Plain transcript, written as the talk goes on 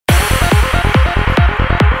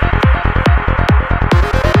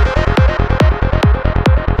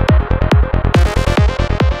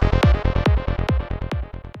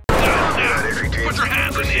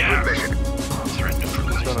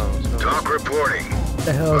reporting. What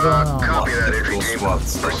the hell is going on? Copy that entry team.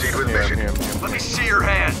 Proceed with mission. Let me see your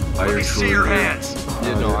hand. Let me see your hands.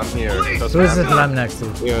 You know, I'm here. Who is it that I'm next to?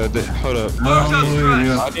 Yeah, hold up.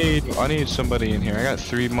 I need somebody in here. I got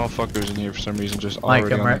 3 motherfuckers in here for some reason, just Mike,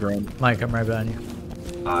 already I'm on right. the ground. Mike, I'm right behind you.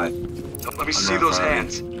 Let me see those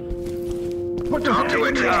hands. Talk to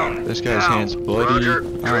entry team. This guy's hands bloody. Roger. I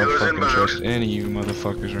don't Trailers fucking inbound. trust any of you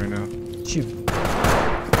motherfuckers right now. Shoot.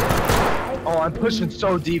 Oh, I'm pushing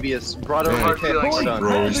so devious. Brought over Yeah. my feelings, son.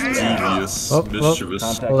 Bro, it's devious, Oh,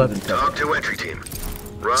 mischievous. Hold up. Talk to entry team.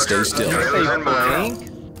 Roger. Stay still. You Trailers say inbound. flank?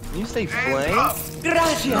 You say flank? No,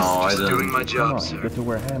 I Just doing didn't. my job, sir.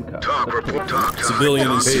 Talk. Report. Talk.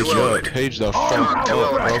 Civilian and Page civilian. Page the fuck Talk up, to bro.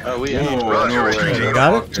 element. Oh, we Whoa, Roger, no entry way. team.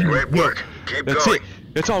 Got it? Great work. Keep That's going. it.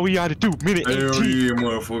 That's all we gotta do. Minute Hell 18. yeah,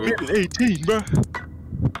 motherfucker. Minute 18, bro.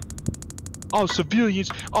 All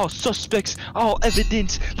civilians, all suspects, all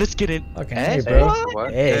evidence. Let's get in. Okay, Hey, hey, bro.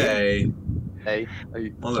 what? Hey. Hey, Hey, are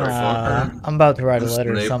you motherfucker. I'm about to write a This is letter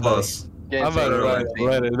an to A+. somebody. getting I'm about to write a something?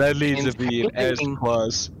 letter. That needs to be an S+.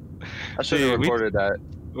 I should have Dude, recorded that.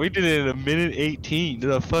 We did it in a minute 18.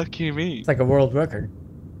 The fuck you mean? It's like a world record.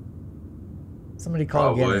 Somebody call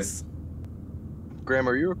Probably. Guinness. Graham,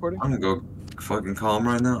 are you recording? I'm gonna go fucking call him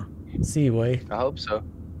right now. See you, way. I hope so.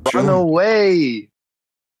 Sure. Run away!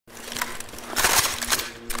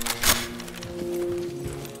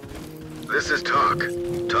 This is Talk.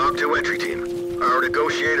 Talk to entry team. Our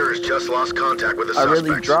negotiator has just lost contact with the I suspects.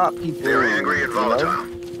 really drop people. They're angry and you know?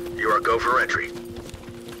 volatile. You are go for entry.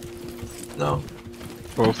 No.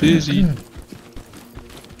 Both easy.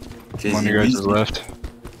 Okay, One of you guys is left.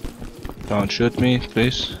 Don't shoot me,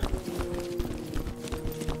 please.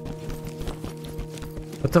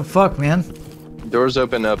 What the fuck, man? Doors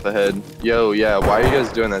open up ahead. Yo, yeah, why are you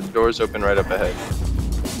guys doing that? Doors open right up ahead.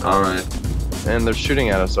 Alright. And they're shooting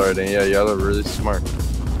at us already. Yeah, y'all are really smart.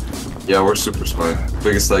 Yeah, we're super smart.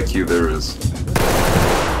 Biggest IQ there is.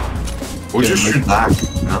 We'll just shoot back,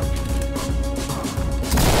 you know?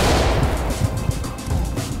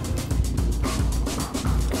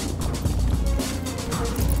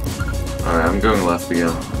 Alright, I'm going left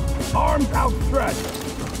again.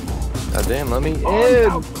 God damn, let me in!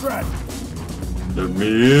 Let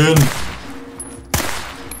me in!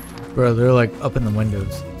 Bro, they're like up in the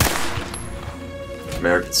windows.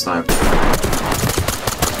 American Sniper.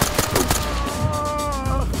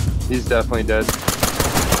 He's definitely dead.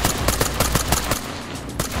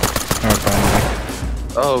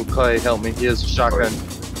 Oh, Clay, help me. He has a shotgun.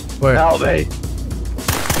 Where? Help me!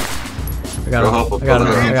 I got Go him. help I got him.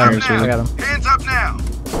 brother. I got him. I got him. Hands up now.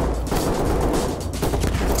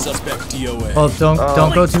 Suspect DOA. Oh, don't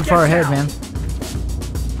go too far ahead, man.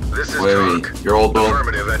 This is Wait, Talk. your old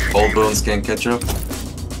Affirmative entry old team. bones can't catch up?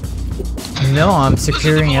 No, I'm This is the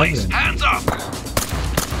securing police. evidence. Hands up.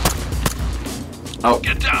 Oh,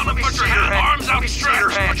 Get down. Let me see your hand. Arms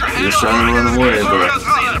outstretched. Put your he's hand just up. trying to run away, but...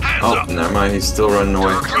 Hands Oh, up. never mind, he's still running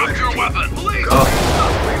away. Talk to Drop entry your team. weapon. Police. Oh,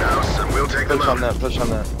 Clean house and we'll take them Push on out. that, push on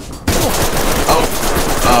that. oh!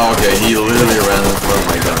 Oh, okay, he literally ran in front of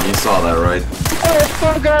my gun. You saw that, right?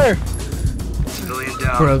 Civilian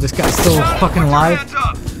down. Bro, this guy's still fucking alive. Hands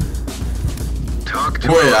up. Talk to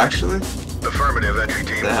Wait, element. actually? Affirmative entry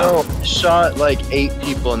team. Damn. Oh, shot like 8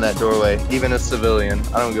 people in that doorway, even a civilian.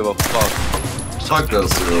 I don't give a fuck. Fuck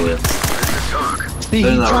those civilians. This is Talk. See,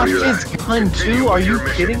 They're he not dropped really his that. gun too? Are you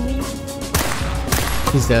kidding me?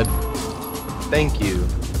 He's dead. Thank you.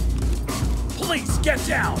 Police, get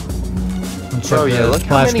down. Bro, yeah, look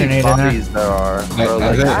how Splash many grenade in there. bodies there are. Bro,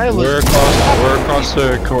 like, we're I was... across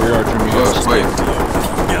the courtyard from you guys. Wait,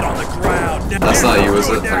 Get on the ground. that's not you, is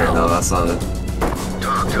it? Okay, no, that's not it.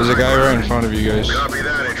 Talk to There's a guy right in front of you guys. I Copy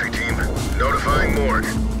that entry team. Notifying morgue.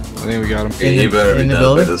 think we got him. Okay, he better be in the dead by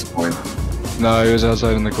building? this point. No, he was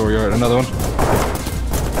outside in the courtyard. Another one.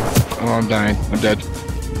 Oh, I'm dying. I'm dead.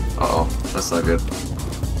 Uh-oh, that's not good.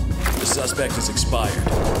 The suspect is expired.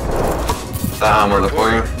 Damn,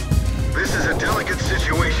 motherfucker. This is a delicate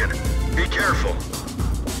situation. Be careful.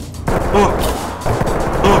 Oh!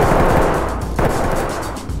 Oh!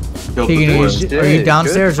 Killed the Tegan, boy. are you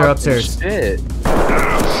downstairs or Good upstairs? Shit.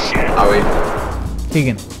 Howie,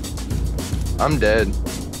 Tegan. I'm dead.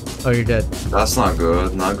 Oh, you're dead. that's not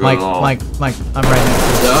good. Not good Mike, at all. Mike, I'm right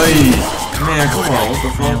next Hey! Man, come on, what the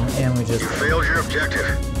to fuck? you. And we just... You failed your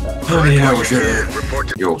objective. Oh, yeah, we should Report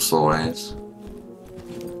to Yo, slow ass.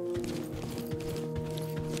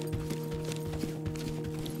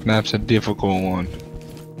 Map's a difficult one.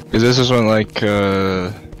 Cause this is one like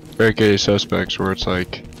barricaded suspects where it's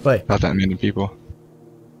like Wait, not that many people.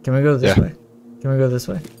 can we go this Yeah. way? Can we go this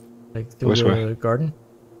way? Like, through Which the garden?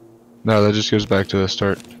 No, that just goes back to the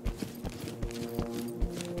start.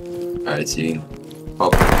 Alright, team. Oh,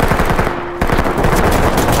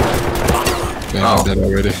 Yeah, Oh. I'm dead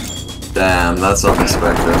already. damn, that's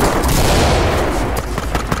unexpected.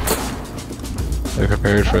 They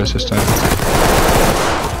prepared for us this time.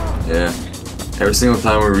 Yeah. Every single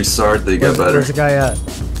time we restart, they get better. Where's the guy at?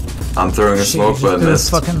 I'm throwing a Shit, smoke, you but I just missed.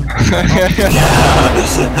 threw a fucking...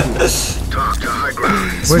 Talk to high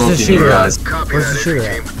ground. Where's the Smoking you shooter guys. at? Copy Where's that, the shooter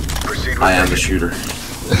entry at? team. Proceed with I am the mission. shooter.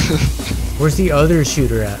 Where's the other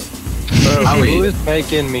shooter at? Howie. Who is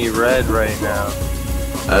making me red right now?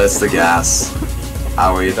 It's the gas.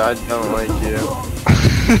 Howie. I don't like you.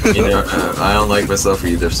 You know, I don't like myself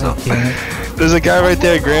either, so. Damn it. There's a guy right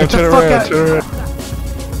there, Graham. Get the Turn fuck around. out. Turn around.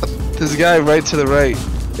 There's a guy right to the right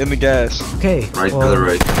in the gas. Okay. Right well, to the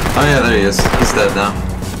right. Oh yeah, there he is. He's dead now.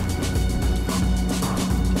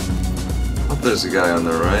 Oh, there's a guy on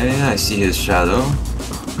the right. I see his shadow.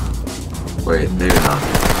 Wait, maybe not.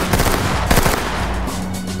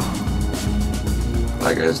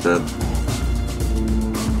 That guy's dead.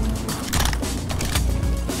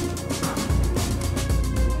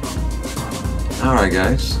 Alright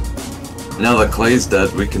guys. Now that Clay's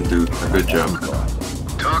dead, we can do a good job.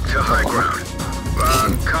 Talk to high ground.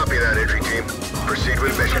 Copy that, entry team. Proceed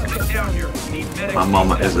with mission. My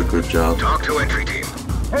mama is a good job. Talk to entry team.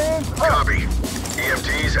 Copy.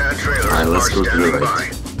 EMTs and trailers Alright, let's are go to the standing right. by.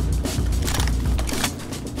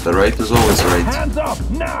 The right is always right. Hands up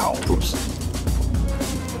now! Oops.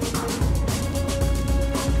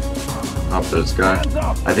 Up this guy.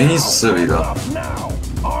 I think he's a civvy though. Now!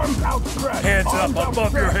 Arms outstretched! Hands up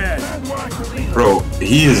above your head! Bro,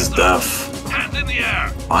 he is deaf. Hands in the air!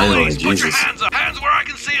 Finally, Police, put your Jesus. hands up! Hands where I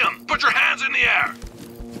can see them! Put your hands in the air!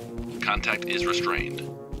 Contact is restrained.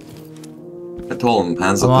 I told him,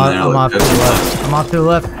 hands I'm up in the air off like to the 50 left. times. I'm off to the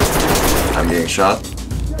left. I'm getting shot.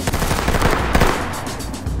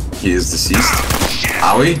 He is deceased.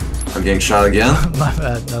 Howie? I'm getting shot again. My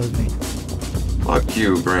bad. That was me. Fuck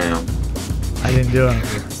you, Graham. I didn't do it.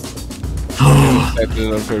 I did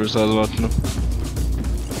it on purpose. I was watching him.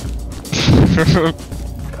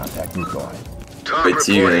 Talk Wait,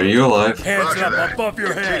 Tegan, are reporting. you alive? Hands Roger up that. above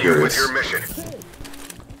your head! Continue with Yes. your mission.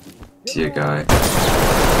 See a guy.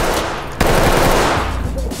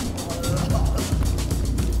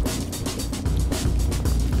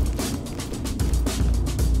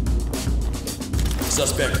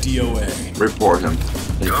 Suspect DOA. Report him.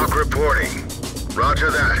 Talk reporting. Roger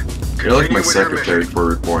that. You're like Continue my with your secretary mission. for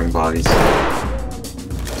reporting bodies.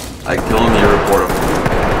 I kill him, you report him.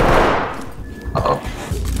 Uh-oh.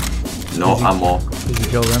 No ammo. Did you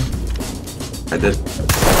kill them? I did.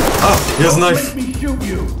 Oh, he has a knife.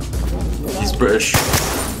 He's British.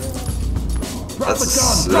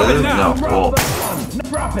 That's no. Well,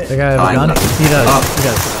 The guy have a gun? Kinda. He does. Oh. He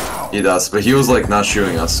does. he does, but he was like not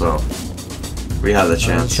shooting us, so we had a He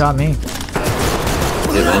chance. shot me.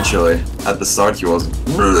 Eventually, at the start, he wasn't.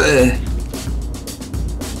 Are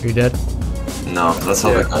you dead? No, that's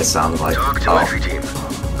how the guy sounded like. Talk to Oh, entry team.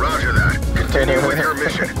 Roger that. Continue with your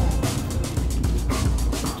mission.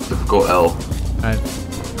 typical L. Alright.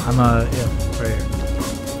 I'm yeah, right here.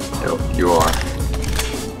 Yep, you are.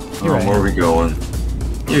 You're right. Where are we going?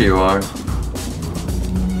 Here you are.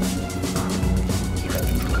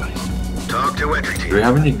 Talk to entry team. Do we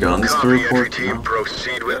have any guns to Copy, entry report? team. No?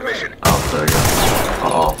 Proceed with mission. Oh, there you go.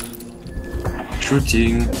 Uh oh.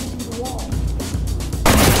 Shooting.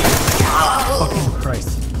 Fucking Christ.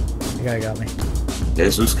 The guy got me.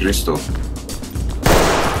 Jesus Cristo.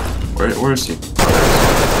 Where is he? This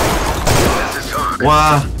is talk.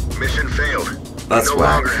 Wow. Mission failed. That's we no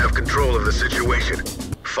whack. longer have control of the situation.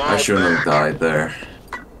 Fall I shouldn't have back. died there.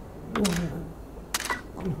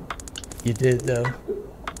 You did though.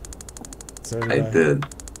 So I did.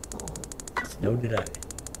 No did I.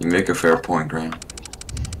 You make a fair point, Graham.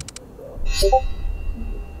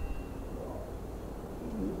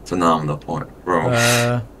 Phenomenal point,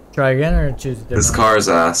 bro. Try again or choose a different This car's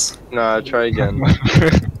ass. Nah, try again. on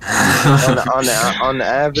the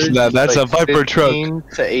average, Nah, that's like a Viper truck. 15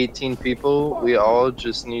 to 18 people. We all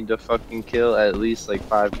just need to fucking kill at least like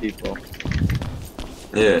 5 people.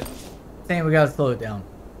 Yeah. Saying we gotta slow it down.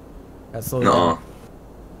 Gotta slow it No. down.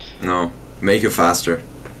 No. Make it faster.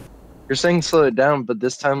 You're saying slow it down, but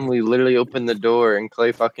this time we literally opened the door and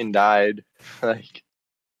Clay fucking died. Like,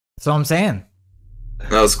 That's what I'm saying.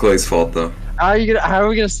 That was Clay's fault, though. how are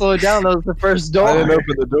we gonna slow it down? That was the first door. I didn't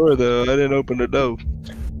open the door though. I didn't open the door.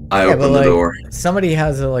 I Yeah, but, opened the like, door. Somebody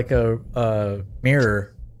has a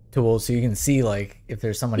mirror tool so you can see like if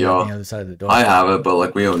there's somebody Yeah. on the other side of the door. I have it, but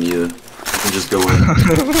like we don't need it. We can just go in.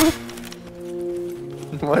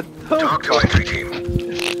 What the Talk to entry team.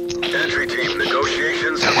 Entry team,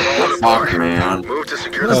 negotiations have fallen Fuck, man. Move to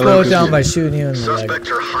secure Let's the slow it premises. down by shooting you in the leg. Suspects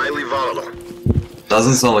are highly volatile.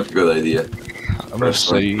 Doesn't sound like a good idea. I'm gonna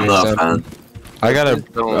say you I'm guys not a fan. I got I a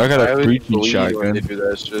always breaching believe when shotgun. they do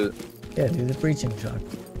that shit. Yeah, do the breaching shot.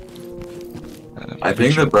 I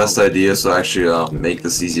think the best idea is to actually make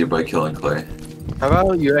this easier by killing Clay. How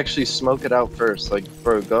about you actually smoke it out first? Like,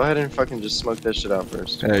 bro, go ahead and fucking just smoke that shit out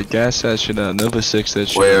first. Gas that shit out. Nova 6 that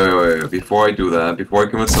shit. Wait. Before I do that, before I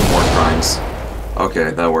commit some more crimes.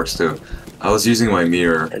 Okay, that works too. I was using my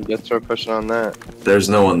mirror. And let's start pushing on that. There's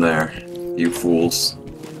no one there. You fools.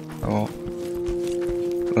 Oh.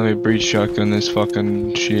 Let me breach shotgun this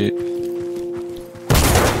fucking shit.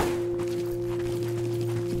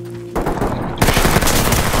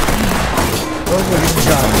 Go get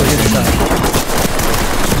shot. Go get shot.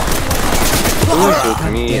 Who was with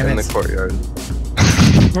me damn in it. the courtyard?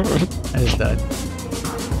 I just died.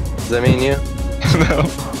 Does that mean you? No.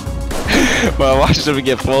 Well, I watched him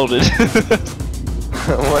get folded.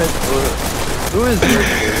 What? Who is this?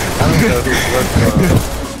 I don't know who's working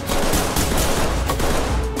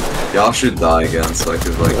Y'all should die again so I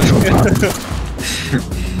could like go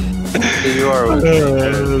So you are with me.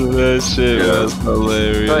 That shit Yeah. was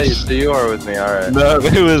hilarious. So you are with me, alright. No,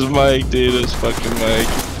 it was Mike, dude. It was fucking Mike.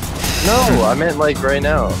 No, I meant like right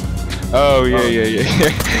now. Oh, yeah. Yeah,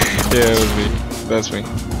 it was me. That's me.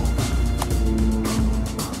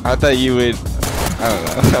 I thought you would. I don't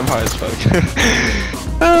know. I'm high as fuck.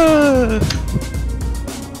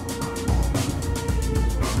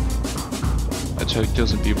 I tried to kill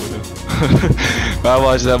some people though. I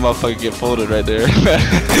watched that motherfucker get folded right there.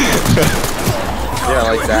 Yeah,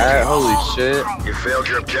 like that. Holy shit. You failed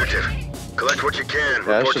your objective. Collect what you can.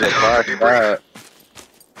 Yeah, I Report should to have Alpha blocked debrief. that.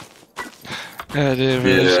 God damn,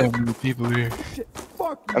 there's Yeah. so many people here.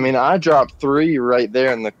 I mean, I dropped 3 right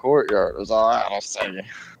there in the courtyard. Was all I was saying.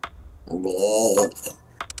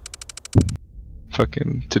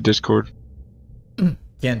 Fucking to Discord.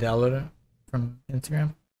 Can't download it from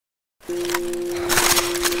Instagram.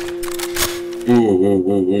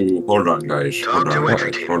 Ooh. Hold on, guys. Talk Hold to on.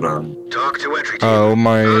 entry team. Hold on. Talk to entry team. Oh,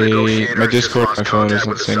 my Our negotiators my just Discord, lost my phone contact isn't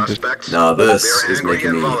with the saying this. suspects. Now this They're is angry making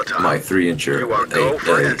and me volatile. my 3-incher You are go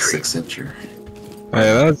for a entry. 6-incher.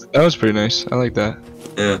 Yeah, that was pretty nice. I like that.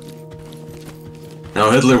 Yeah.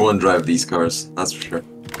 Now Hitler won't drive these cars. That's for sure.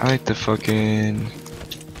 I like the fucking.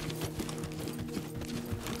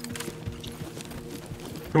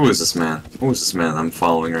 Who is this man? Who is this man I'm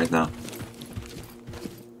following right now?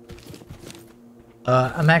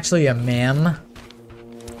 I'm actually a ma'am.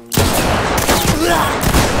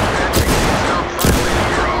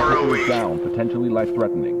 Down, potentially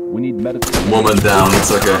life-threatening. We need medicine. Woman down.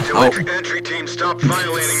 It's okay. To Oh, entry team, stop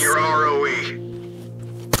violating your ROE.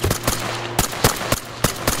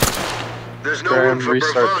 There's no room Graham, for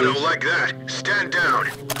restart, bravado please. like that. Stand down.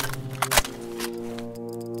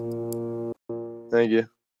 Thank you.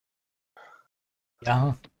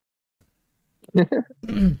 Yeah. We're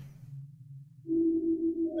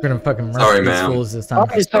gonna fucking murder Sorry, these ma'am. fools this time.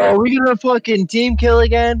 Okay, so are we gonna fucking team kill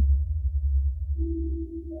again?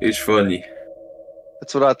 it's funny.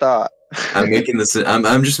 That's what I thought. I'm making this.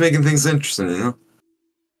 I'm just making things interesting, you know.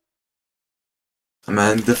 I'm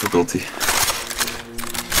adding difficulty.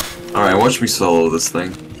 All right, watch me solo this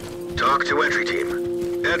thing. Talk to entry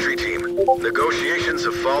team. Entry team, negotiations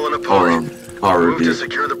have fallen Hold apart. on. Power Move to review.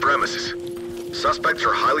 secure the premises. Suspects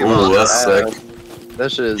are highly Oh, volatile. that's sick.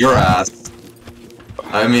 That shit is Your ass.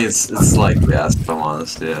 I mean, it's like ass, if I'm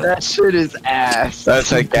honest. Yeah. That shit is ass.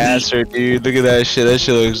 That's a gasser, dude. Look at that shit. That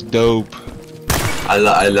shit looks dope. I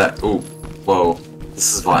like. Oh, whoa.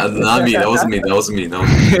 This is fine. Not me. That wasn't me. That wasn't me. That was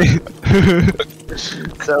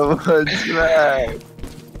me. So much smack.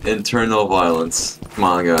 Internal violence. Come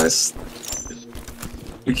on, guys.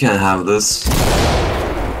 We can't have this.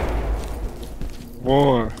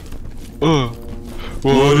 War.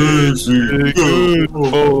 What is it?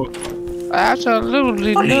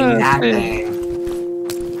 Absolutely nothing.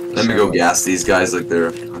 Let me go gas these guys like they're.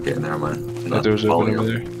 Okay, never mind. I'm That not door's open following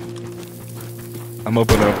over them. there. I'm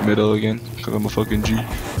opening up middle again, cause I'm a fucking G. Going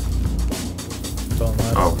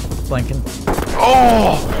nuts. Oh. Flanking.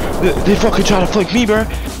 Oh! They fucking try to flank me, bro.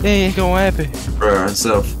 They ain't gonna happen. Bro,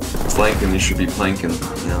 instead of flanking, you should be planking.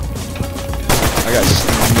 Yeah. I got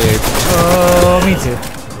snipped. Oh, me too.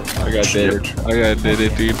 I got dead. I got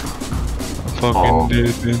dead, dude. Fucking Oh.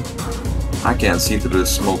 dead, dude. I can't see through the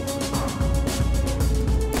smoke.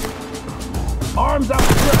 Arms out!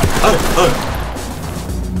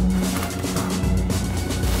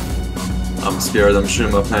 I'm scared. I'm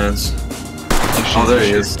shooting my pants. Oh, there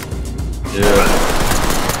he is. Yeah.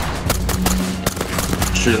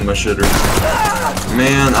 Shooting my shitter.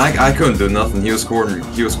 Man, I couldn't do nothing. He was cornering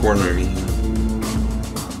me.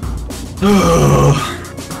 Oh.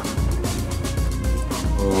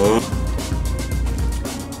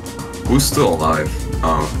 Who's still alive?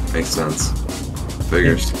 Oh, makes sense.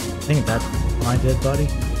 Figures. I think that's my dead body.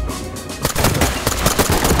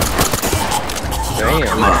 Damn.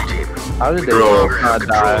 Come on. How did they Bro, all not die?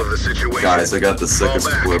 Control of the situation. Guys, I got the sickest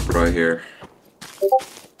Fall back. clip right here.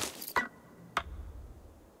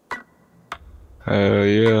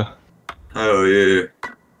 Yeah. Oh yeah.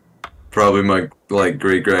 Probably my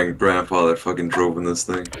great grandfather fucking drove in this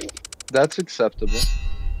thing. That's acceptable.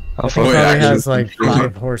 I'll It Oh, fucking yeah, probably has actually- like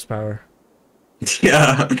 5 horsepower.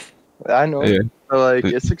 Yeah. I know. Yeah. But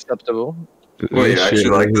like, it's acceptable. Well, you actually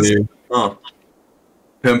like this? Huh.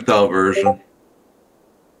 Pimped out version.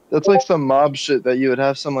 That's like some mob shit that you would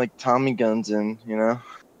have some like Tommy guns in, you know?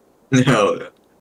 Hell yeah.